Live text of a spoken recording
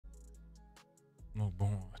Donc bon,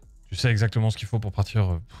 tu sais exactement ce qu'il faut pour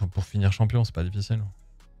partir, pour finir champion, c'est pas difficile.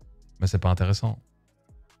 Mais c'est pas intéressant.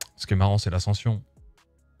 Ce qui est marrant, c'est l'ascension.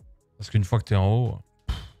 Parce qu'une fois que t'es en haut...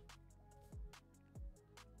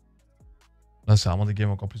 Là, c'est vraiment des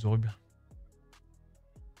games encore plus horribles.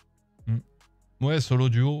 Ouais, solo,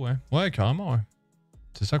 duo, ouais. Ouais, carrément, ouais.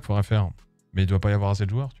 C'est ça qu'il faudrait faire. Mais il doit pas y avoir assez de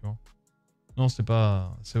joueurs, tu vois. Non, c'est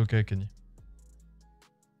pas... C'est ok, Kenny.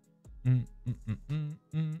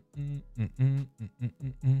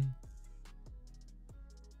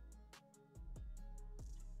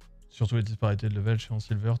 Surtout les disparités de level, je suis en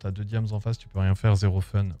silver, t'as 2 diams en face, tu peux rien faire, zéro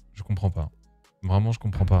fun. Je comprends pas. Vraiment, je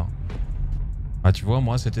comprends pas. Ah, tu vois,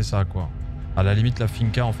 moi, c'était ça, quoi. À la limite, la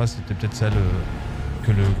Finca en face, c'était peut-être celle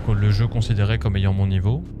que le jeu considérait comme ayant mon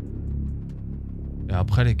niveau. Et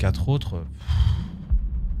après, les 4 autres...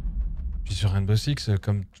 Puis sur Rainbow Six,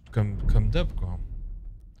 comme d'hab, quoi.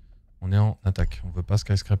 On est en attaque, on veut pas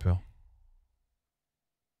Skyscraper.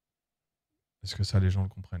 Est-ce que ça, les gens le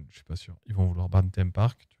comprennent? Je suis pas sûr. Ils vont vouloir ban Theme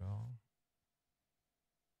Park, tu vois.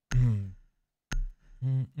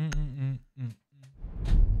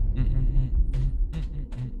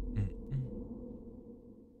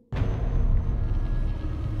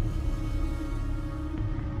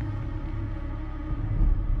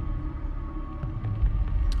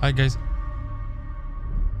 Hi guys.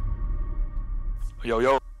 Yo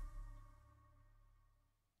yo.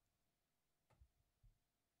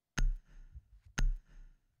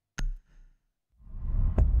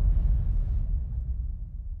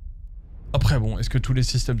 Après bon, est-ce que tous les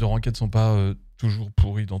systèmes de ranked sont pas toujours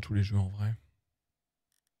pourris dans tous les jeux en vrai?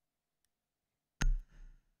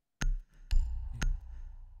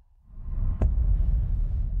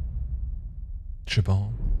 Je sais pas.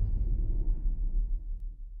 Hein.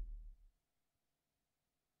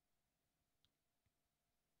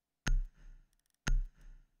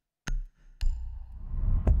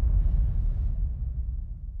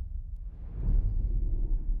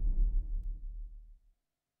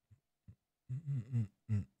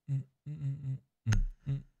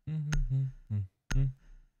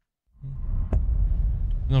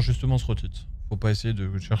 Non, justement, ce retite. Faut pas essayer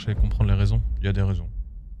de chercher à comprendre les raisons. Il y a des raisons.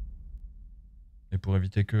 Et pour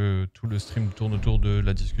éviter que tout le stream tourne autour de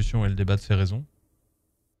la discussion et le débat de ces raisons,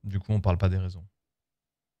 du coup, on parle pas des raisons.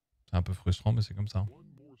 C'est un peu frustrant, mais c'est comme ça.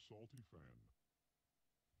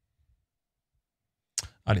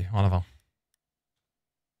 Allez, en avant.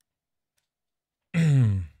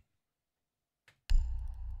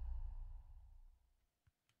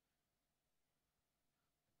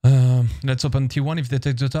 Let's open T1 if they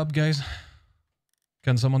take the top, guys.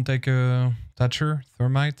 Can someone take a Thatcher,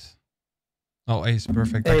 Thermite? Oh, Ace,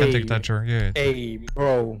 perfect. Hey, I can take Thatcher. Yeah. Hey,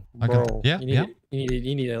 bro. Yeah, you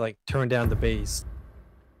need to like turn down the bass.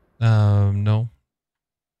 No.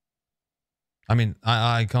 I mean,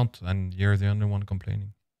 I can't, and you're the only one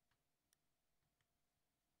complaining.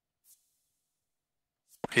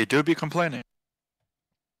 He do be complaining.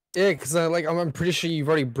 Yeah, cause like I'm pretty sure you've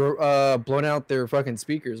already blown out their fucking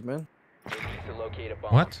speakers, man.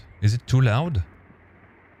 What? Is it too loud?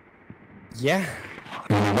 Yeah.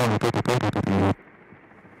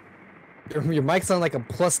 Your mic's on like a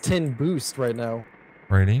 +10 boost right now.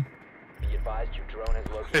 Really? Be advised your drone has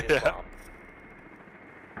located a bomb.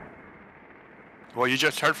 What you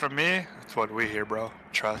just heard from me, that's what we hear, bro.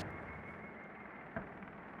 Trust.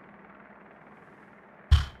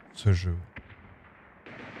 Ce jeu.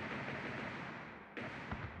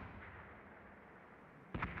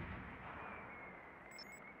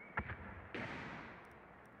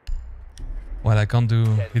 Well, I can't do.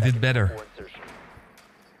 He did better.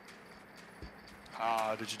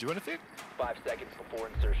 Did you do anything? 5 seconds before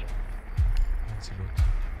insertion. C'est l'autre.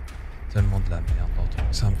 Tellement de la merde dans le truc.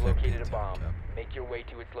 Ça me fait péter un câble. Make your way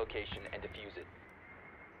to its location and defuse it.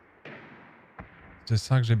 C'est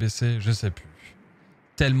ça que j'ai baissé, je sais plus.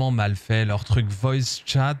 Tellement mal fait leur truc voice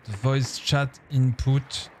chat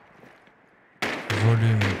input,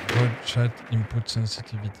 volume, voice chat input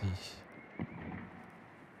sensitivity.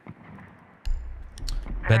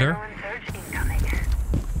 Better?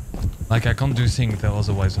 Like I can't do sync there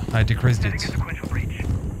otherwise. I decreased it.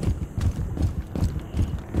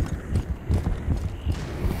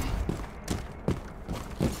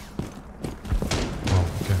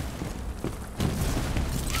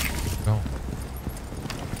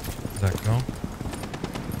 D'accord.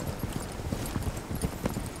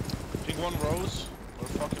 Ping one rose, or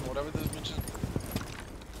fucking whatever this bitch is.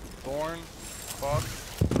 Thorn, fuck.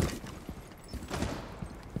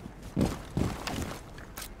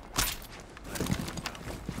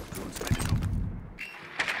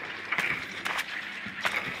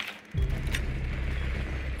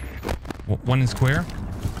 One in square.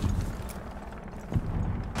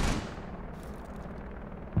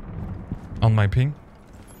 On my ping.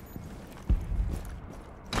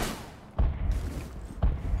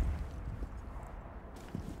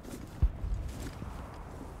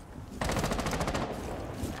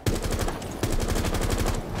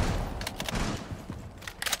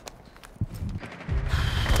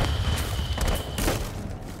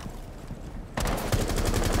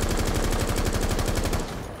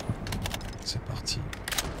 C'est parti.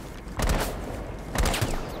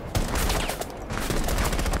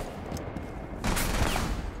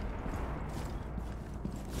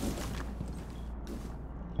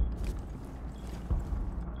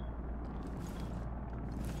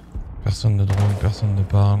 Personne ne drone, personne ne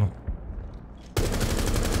parle.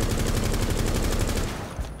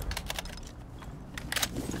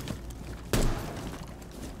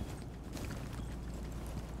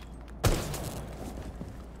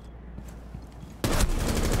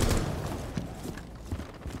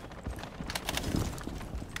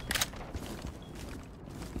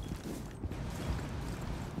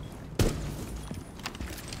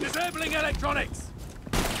 Disabling electronics!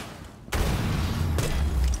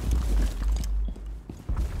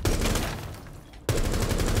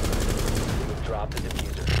 Drop the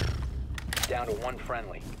diffuser. Down to one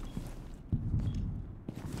friendly.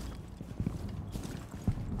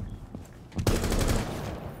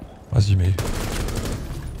 Vas-y, mais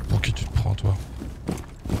pour qui tu te prends, toi?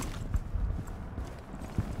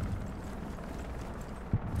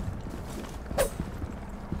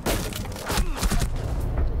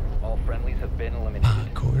 All friendlies have been Ah,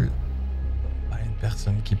 eliminated. cool. Pas une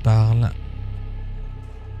personne qui parle.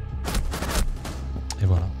 Et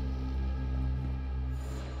voilà.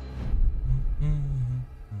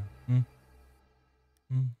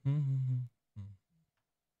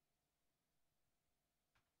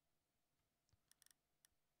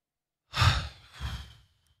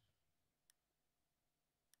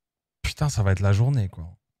 Putain, ça va être la journée, quoi.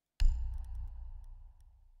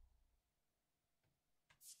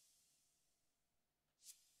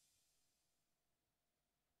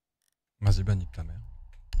 Vas-y, bah nique ta mère.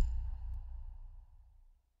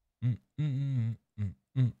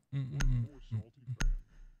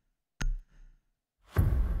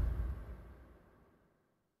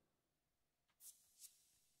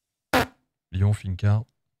 Lyon, Finca.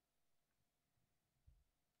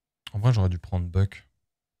 En vrai, j'aurais dû prendre Buck.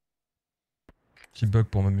 Petit Buck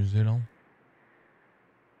pour m'amuser là.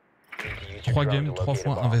 3 games, 3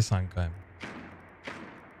 fois 1v5 quand même.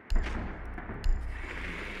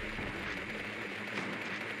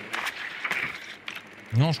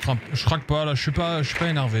 Non, je craque pas là, je suis pas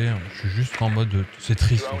énervé. Hein. Je suis juste en mode. C'est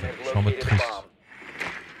triste en fait. Je suis en mode triste.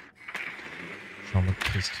 Je suis en mode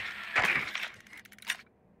triste.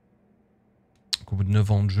 Au bout de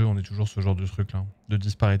 9 ans de jeu, on est toujours ce genre de truc là. De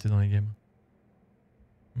disparité dans les games.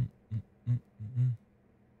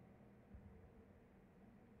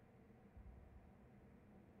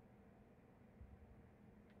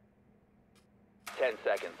 10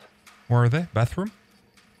 seconds. Where are they? Bathroom?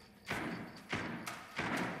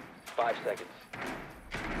 5 seconds.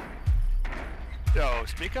 Yo,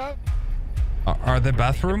 speak up. Are they The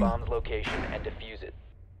bathroom? bomb's location and defuse it.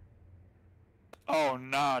 Oh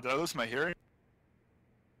nah, did I lose my hearing?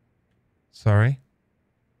 Sorry.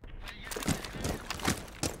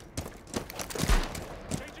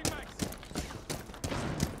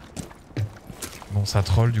 Bon, ça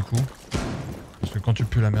troll du coup. Parce que quand tu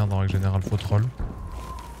pues la merde en règle générale, faut troll.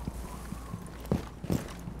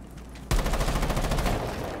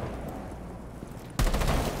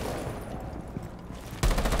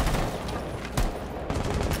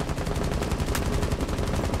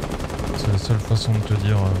 C'est la seule façon de te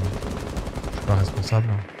dire je suis pas responsable.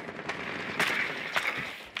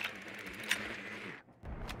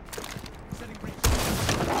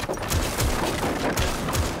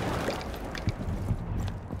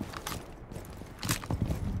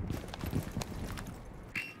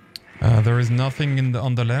 There is nothing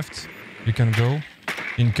on the left. You can go.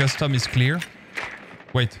 In custom is clear.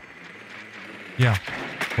 Wait. Yeah.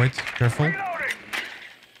 Wait. Careful.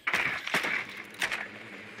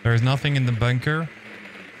 There is nothing in the bunker.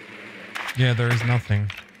 Yeah, there is nothing.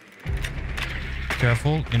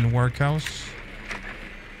 Careful. In workhouse.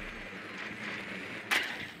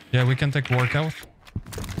 Yeah, we can take workhouse.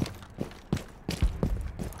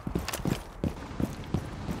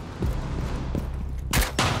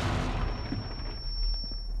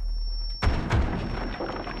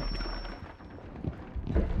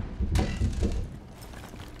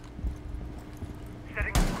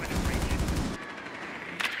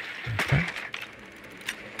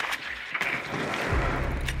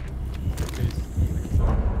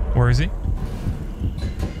 Where is he?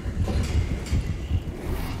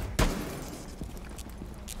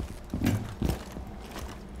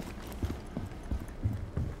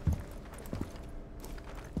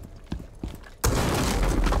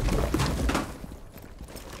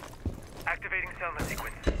 Activating Selma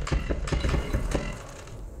sequence.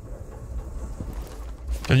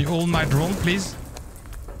 Can you hold my drone, please?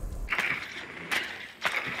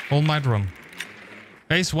 Hold my drone.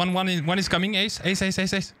 Ace, one is coming. Ace,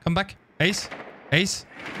 Ace. Come back. Ace. The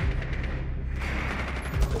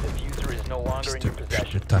diffuser is no longer in your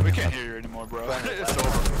possession. We can't hear you anymore, bro. It's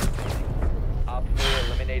over. Op 4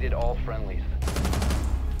 eliminated all friendlies.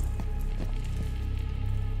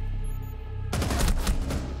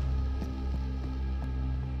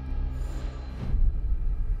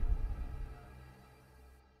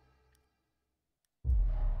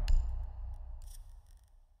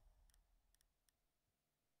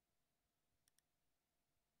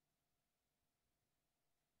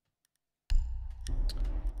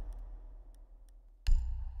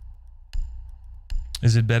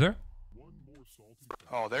 Is it better?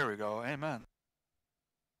 Oh, there we go. Amen.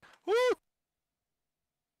 Woo!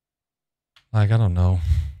 Like, I don't know.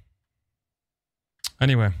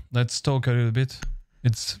 Anyway, let's talk a little bit.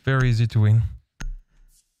 It's very easy to win.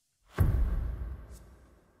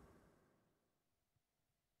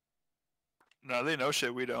 No, they know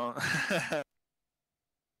shit we don't.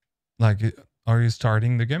 Like, are you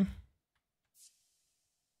starting the game?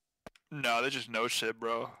 No, they just know shit,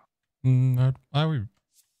 bro. I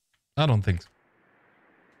don't think so.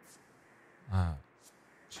 Ah,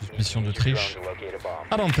 suspicion de triche.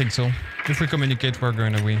 I don't think so. If we communicate, we're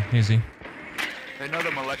going to win. Easy. They know the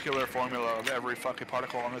molecular formula of every fucking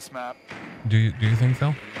particle on this map. Do you think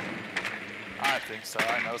so? I think so.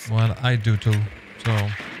 I know so. Well, I do too. So Holy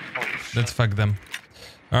shit. let's fuck them.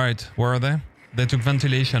 All right, where are they? They took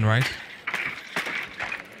ventilation, right?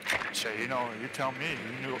 Shit, you know, you tell me.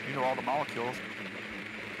 You know all the molecules.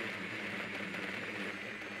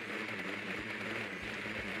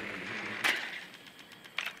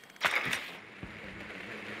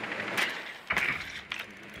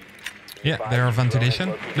 Yeah, there are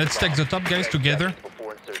ventilation. Let's take the top guys together.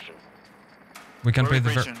 We can play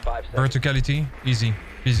the verticality. Easy,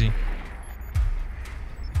 easy.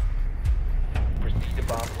 Proceed to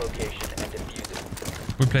bomb location and defuse it.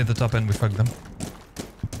 We play the top and we fuck them.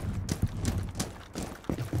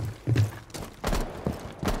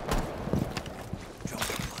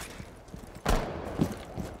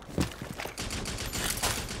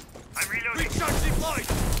 I'm reloading. Recharge deployed.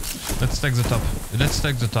 Let's take the top. Let's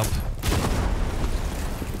take the top.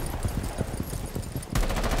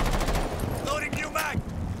 Loading new mag.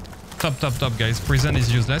 Top, guys. Prison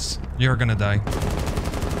is useless. You're gonna die.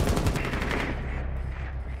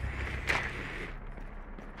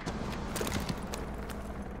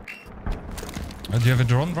 Do you have a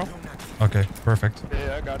drone, bro? Okay, perfect.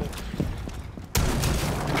 Yeah, I got it.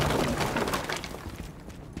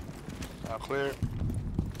 Clear.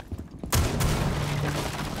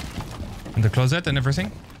 In the closet and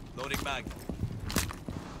everything? Loading mag.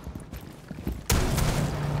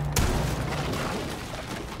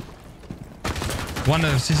 One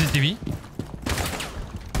CCTV.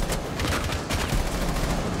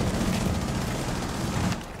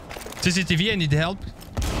 CCTV, I need help.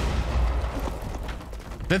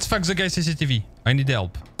 Let's fuck the guy CCTV. I need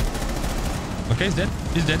help. Okay, he's dead.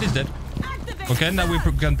 He's dead, he's dead. Okay, now we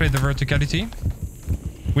can play the verticality.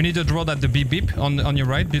 We need a drone at the beep beep on your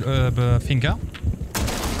right, Finca.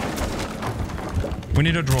 We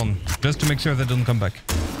need a drone, just to make sure they don't come back.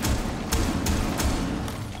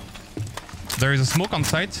 There is a smoke on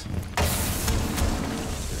site.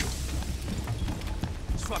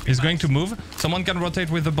 He's going to move. Someone can rotate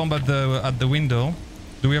with the bomb at the window.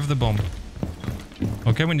 Do we have the bomb?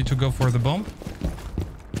 Okay, we need to go for the bomb.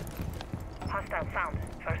 Hostile found.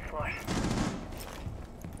 First floor.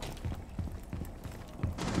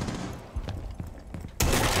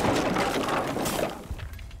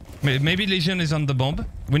 Maybe Legion is on the bomb.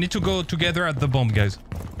 We need to go together at the bomb, guys.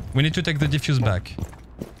 We need to take the defuse back.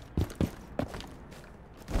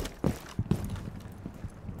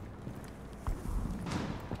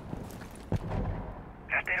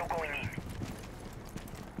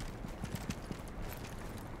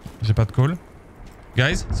 J'ai pas de call.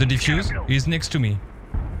 Guys, the defuse is next to me.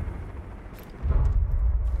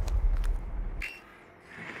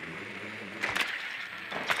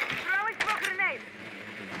 Throwing smoke grenade.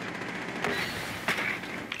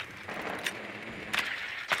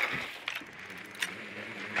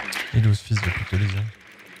 Il est où ce fils de pute, Legion?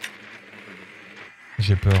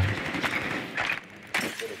 J'ai peur. The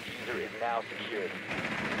diffuser is now secured.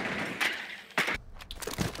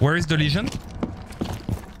 Where is the Legion?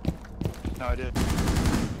 No idea. 4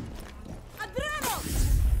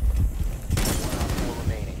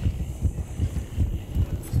 remaining.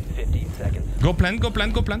 15 seconds. Go plant, go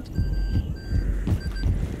plant, go plant. 10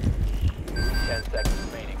 seconds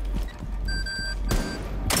remaining.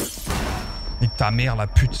 Nique ta mère, la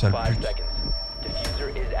pute, sale 5 pute. seconds. Diffuser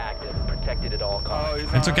is active. Protected at all costs. Oh, he's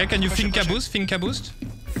It's not- okay, can you push it, Finca push it. boost? Finca boost?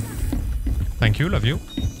 Thank you, love you.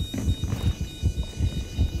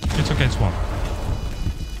 It's okay, it's one.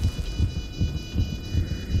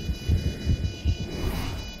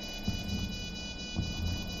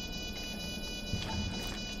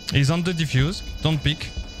 He's on the defuse, don't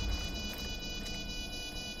pick.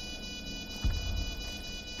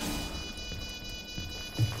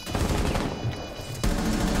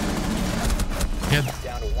 Yeah.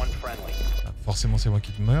 Down to 1 friendly. Forcément c'est moi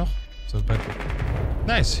qui meurs, ça veut pas être...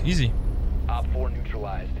 Nice, easy. Op 4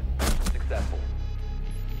 neutralized. Successful.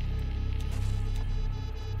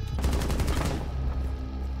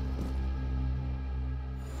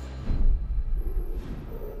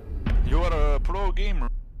 You are a pro gamer.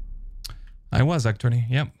 I was actually,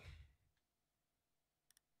 yeah.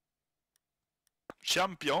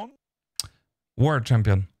 Champion. World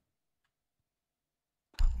champion.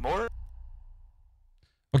 More.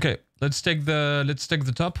 Okay, let's take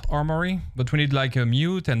the top armory, but we need like a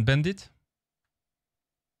mute and bandit.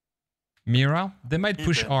 Mira, they might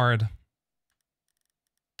push hard.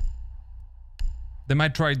 They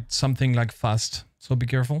might try something like fast, so be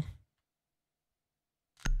careful.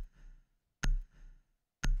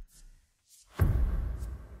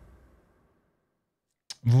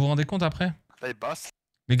 Vous vous rendez compte après? They bust.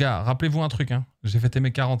 Les gars, rappelez-vous un truc, hein. J'ai fêté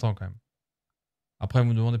mes 40 ans quand même. Après, vous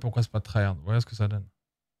me demandez pourquoi c'est pas tryhard. Voilà ce que ça donne.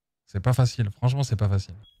 C'est pas facile, franchement, c'est pas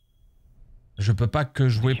facile. Je peux pas que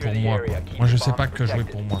jouer pour moi, quoi. Moi, je sais pas que jouer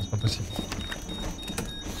pour moi, c'est pas possible.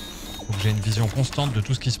 Faut que j'ai une vision constante de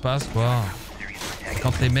tout ce qui se passe, quoi.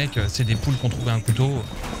 Quand les mecs, c'est des poules qui ont trouvé un couteau.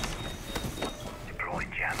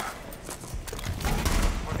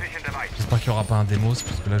 J'espère qu'il y aura pas un démos,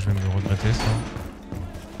 parce que là, je vais me le regretter, ça.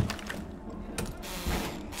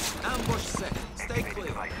 Ambush set. Stay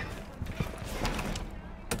clear.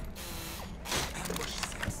 Ambush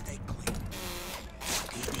set. Stay clear.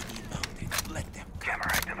 EDD mounted. Let them. Camera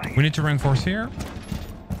activate. We need to reinforce here.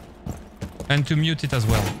 And to mute it as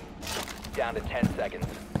well. Down to 10 seconds.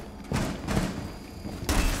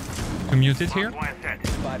 To mute it here. 5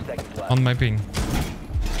 seconds left. On my ping.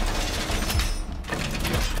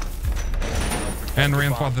 And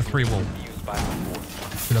reinforce the 3 wall. Defused by Op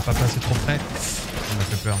 4. Tu l'as pas placé trop près. Ça m'a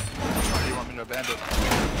fait peur. Or do you want me to abandon?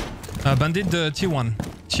 Bandit the T1.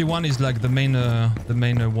 T1 is like the main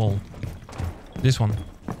wall. This one.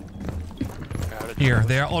 Here,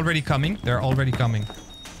 they are already coming. They are already coming.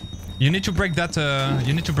 You need to break that.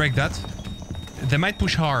 You need to break that. They might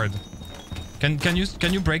push hard. Can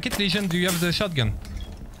you break it, Legion? Do you have the shotgun?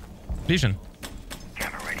 Legion.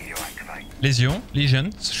 Camera radio activate.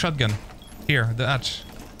 Legion, shotgun. Here, the hatch.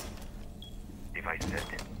 Device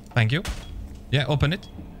set. Thank you. Yeah, open it.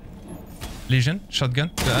 Legion, shotgun,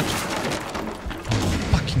 the hatch. Oh,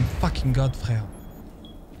 fucking god, frère.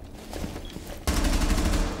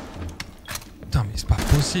 Putain, mais c'est pas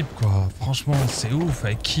possible, quoi. Franchement, c'est ouf.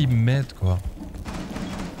 Avec qui ils me mettent, quoi.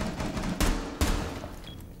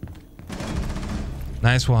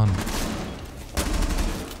 Nice one.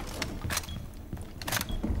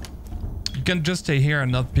 You can just stay here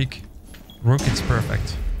and not pick. Rook, it's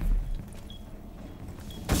perfect.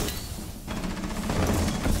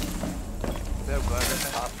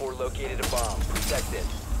 Op 4 located a bomb. Protect it.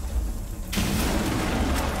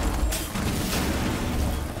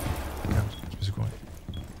 Merde, je me suis couru.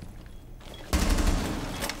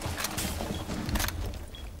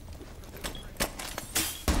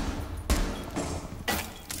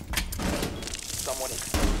 Someone is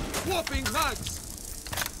Whopping hugs.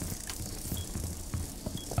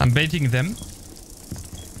 I'm baiting them.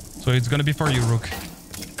 So it's gonna be for you, Rook.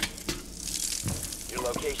 your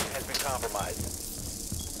location has been compromised.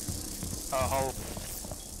 Hull.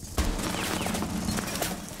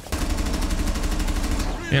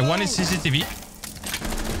 Yeah, one is CCTV.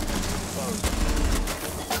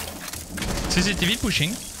 CCTV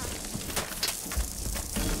pushing.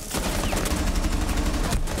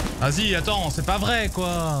 Vas-y, attends, c'est pas vrai,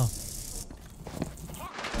 quoi.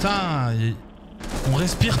 Putain, on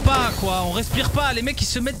respire pas, quoi. On respire pas. Les mecs, ils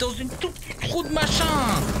se mettent dans une toute petite trou de machin.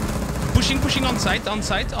 Pushing on site, on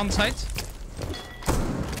site.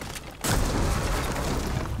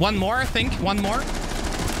 One more, I think. One more.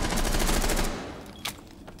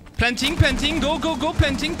 Planting. Go,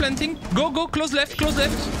 planting. Go, close left.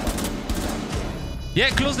 Yeah,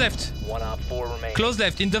 close left. 1 op 4 remaining. Close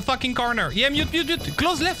left, in the fucking corner. Yeah, mute.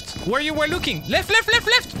 Close left, where you were looking. Left.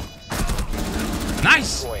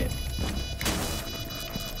 Nice. Destroy it.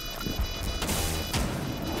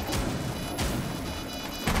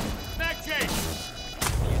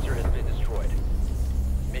 Diffuser has been destroyed.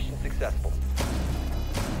 Mission successful.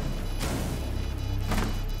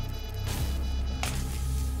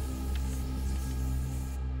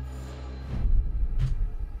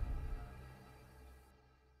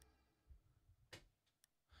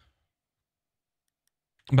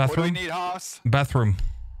 What do we Bathroom. need, Haas? Bathroom.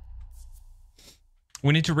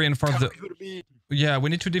 We need to reinforce Tell the. me who to be. Yeah, we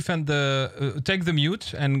need to defend the. Take the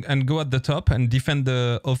mute and go at the top and defend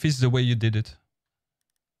the office the way you did it.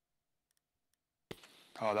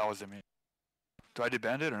 Oh, that wasn't me. Do I do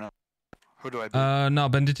bandit or no? Who do I be? No,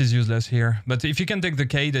 bandit is useless here. But if you can take the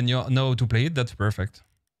Cade and you know how to play it, that's perfect.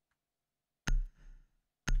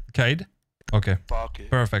 Cade? Okay. Fuck it.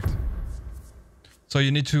 Perfect. So we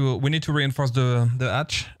need to reinforce the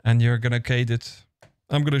hatch and you're gonna Cade it.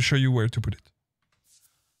 I'm gonna show you where to put it.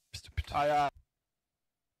 Fils de putain.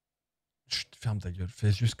 Chut, ferme ta gueule,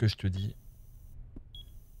 fais juste ce que je te dis.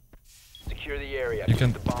 Secure the area. You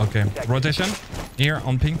can, Keep the bomb okay. protected. Rotation, here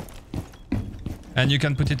on ping. And you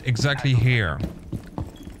can put it exactly here.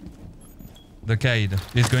 The Cade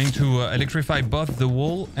is going to electrify both the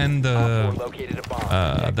wall and Op 4 located a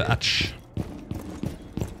bomb. the hatch.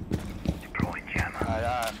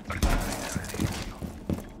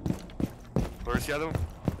 Where's the other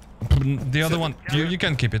one? The other one, you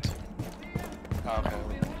can keep it. Oh, okay.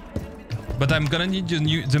 But I'm gonna need the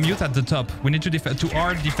mute at the top. We need to defend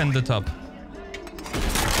the top.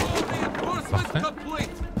 Parfait.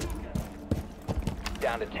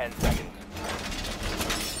 Down to 10 seconds.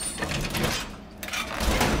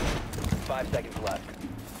 5 seconds left.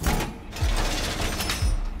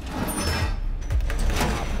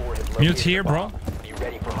 Op 4 has Mute located here, the bro. bomb. Be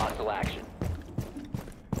ready for hostile action.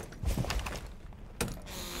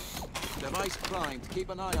 Device primed. Keep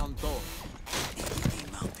an eye on door.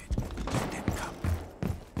 DVD mounted. Let them come.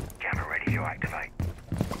 Camera ready to activate.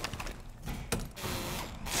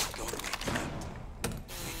 Don't wait them out.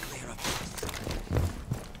 We clear up first.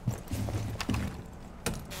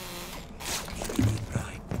 DVD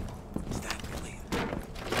prime. Stand clear.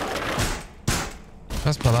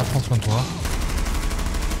 Passe par là, prends soin de toi.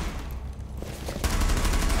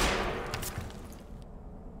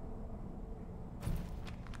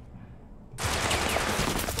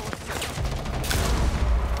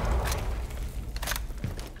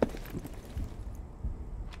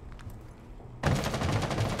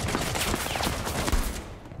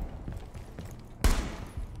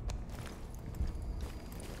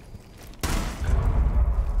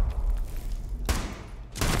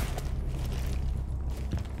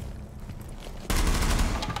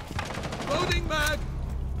 Loading mag.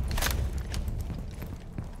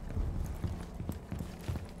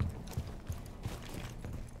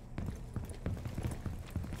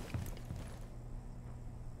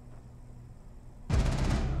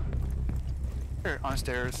 Here, on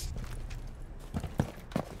stairs.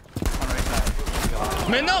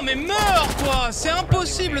 Mais non, mais meurs quoi. C'est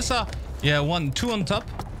impossible ça. Yeah, 1, 2 on top.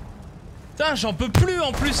 Putain, j'en peux plus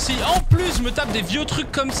en plus. Si en plus je me tape des vieux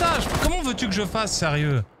trucs comme ça, comment veux-tu que je fasse,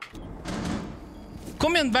 sérieux?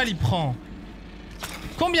 Combien de balles il prend?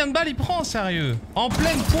 Combien de balles il prend, sérieux? En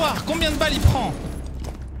pleine poire, combien de balles il prend?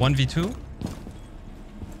 1v2.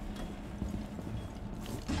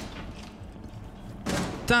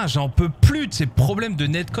 Putain, j'en peux plus de ces problèmes de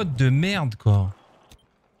netcode de merde, quoi.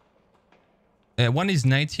 One is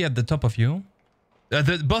 90 at the top of you.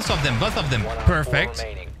 Both of them. 1 op 4 Perfect.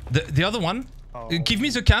 remaining. The other one. Give me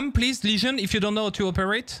the cam, please, Legion, if you don't know how to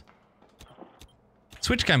operate.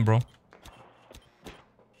 Switch cam, bro.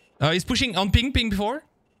 He's pushing on ping before.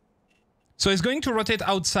 So he's going to rotate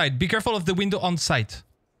outside. Be careful of the window on site.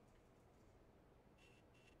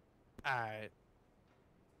 Alright.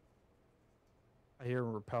 I hear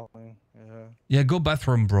him repelling. Yeah. Yeah, go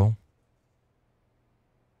bathroom, bro.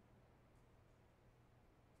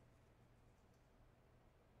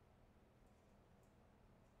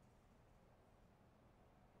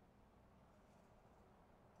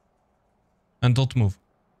 And don't move.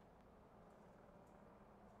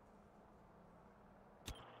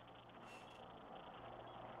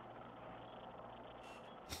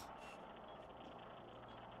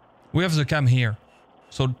 We have the cam here.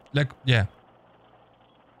 So, like, yeah.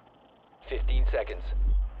 15 seconds.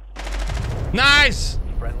 Nice!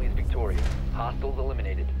 Friendly's victorious. Hostiles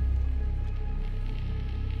eliminated.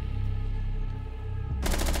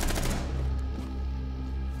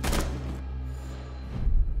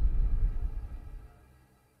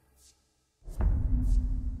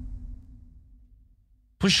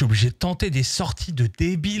 Je suis obligé de tenter des sorties de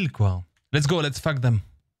débiles, quoi. Let's go, let's fuck them.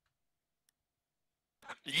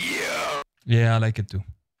 Yeah. Yeah, I like it too.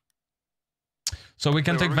 So we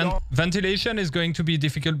can take ventilation is going to be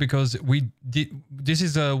difficult because this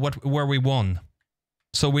is where we won.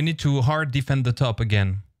 So we need to hard defend the top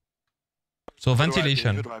again. So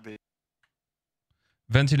ventilation. Who do I be?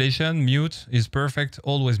 Ventilation, mute is perfect,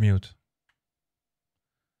 always mute.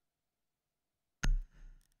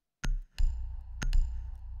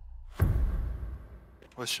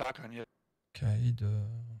 With shotgun, yeah. Okay,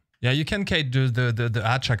 yeah, you can kite the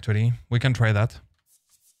hatch actually. We can try that.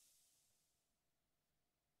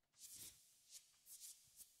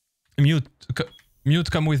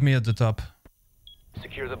 Mute, come with me at the top.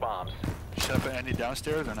 Secure the bombs. Shut up any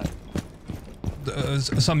downstairs or not?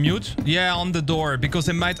 Some mute? Yeah, on the door, because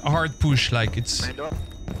they might hard push, like it's... Main door?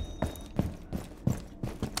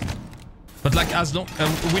 But like as long...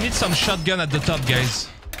 we need some shotgun at the top, guys.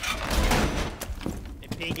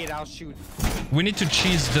 If they get out, shoot. We need to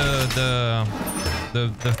cheese the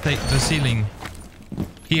ceiling.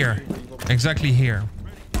 Here. Exactly here.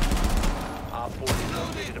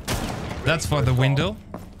 That's for the window.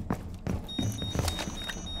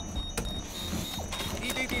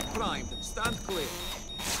 EDD primed. Stand clear.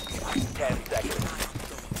 10 seconds.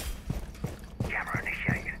 Camera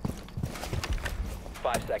initiated.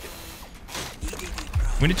 5 seconds.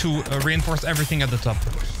 We need to reinforce everything at the top.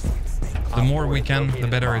 The more we can, the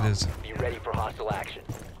better it is. Be ready for hostile action.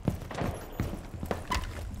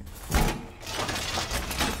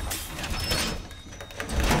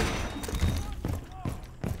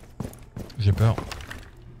 J'ai peur.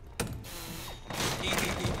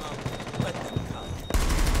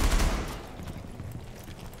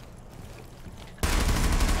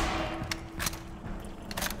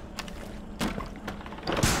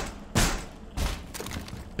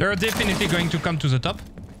 They're definitely going to come to the top.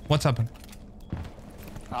 What's happened?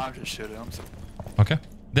 I'm just shooting them. Okay.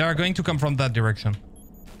 They are going to come from that direction.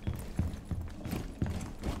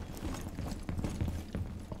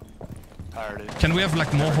 Tired. Can we have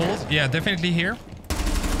like more holes? Yeah, definitely here.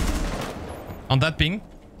 On that ping.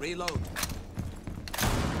 Reload.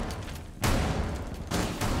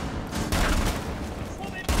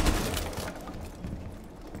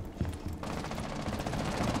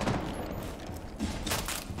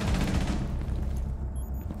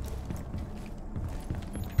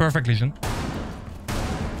 Perfect Legion.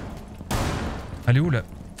 Elle est où la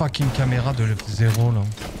fucking caméra de 0 là?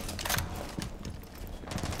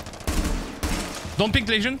 Don't pick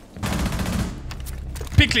Legion.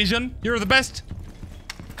 Pick Legion. You're the best.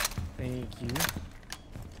 Thank you.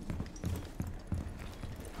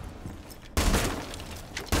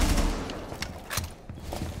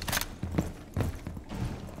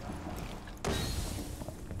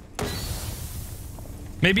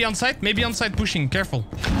 Maybe on site pushing. Careful.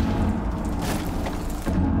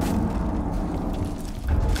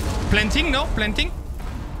 Planting? No? Planting?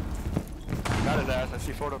 Got his ass. I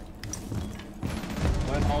see photo.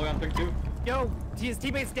 One hallway on pick 2. Yo, his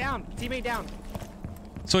teammate's down. Teammate down.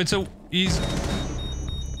 So it's a... He's...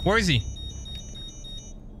 Where is he?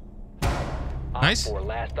 Nice. For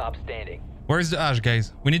last stop standing. Where is the Ash,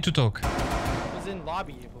 guys? We need to talk. It was in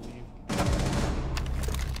lobby, I believe.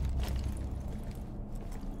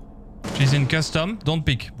 She's in custom. Don't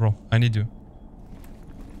pick, bro. I need you.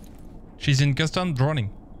 She's in custom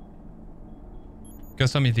droning.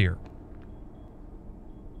 Custom is here.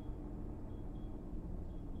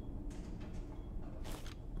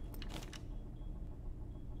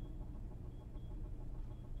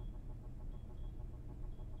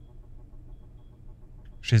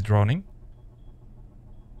 She's droning.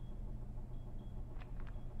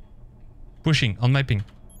 Pushing on my ping.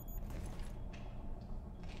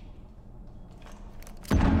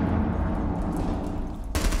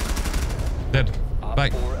 Dead. Bye.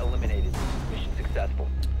 4 eliminated. Mission successful.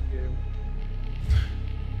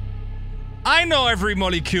 I know every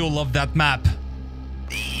molecule of that map.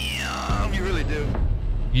 Damn, you really do.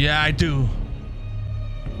 Yeah, I do.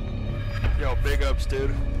 Yo, big ups,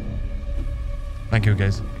 dude. Thank you,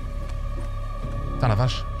 guys. Putain la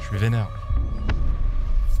vache, je suis vénère.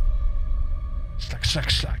 Schlac, schlac,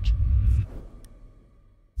 schlac.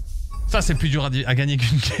 Ça, c'est plus dur à gagner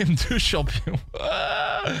qu'une game de champion.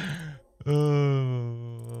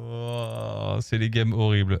 C'est les games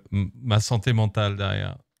horribles. Ma santé mentale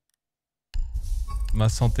derrière. Ma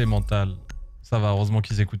santé mentale. Ça va, heureusement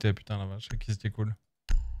qu'ils écoutaient, putain la vache, qu'ils étaient cool.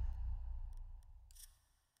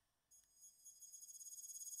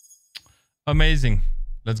 Amazing.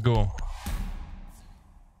 Let's go.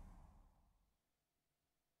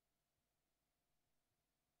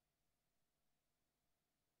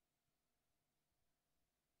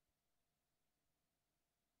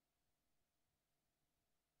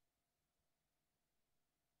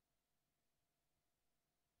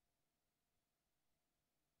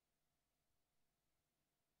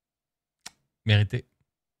 Mérité.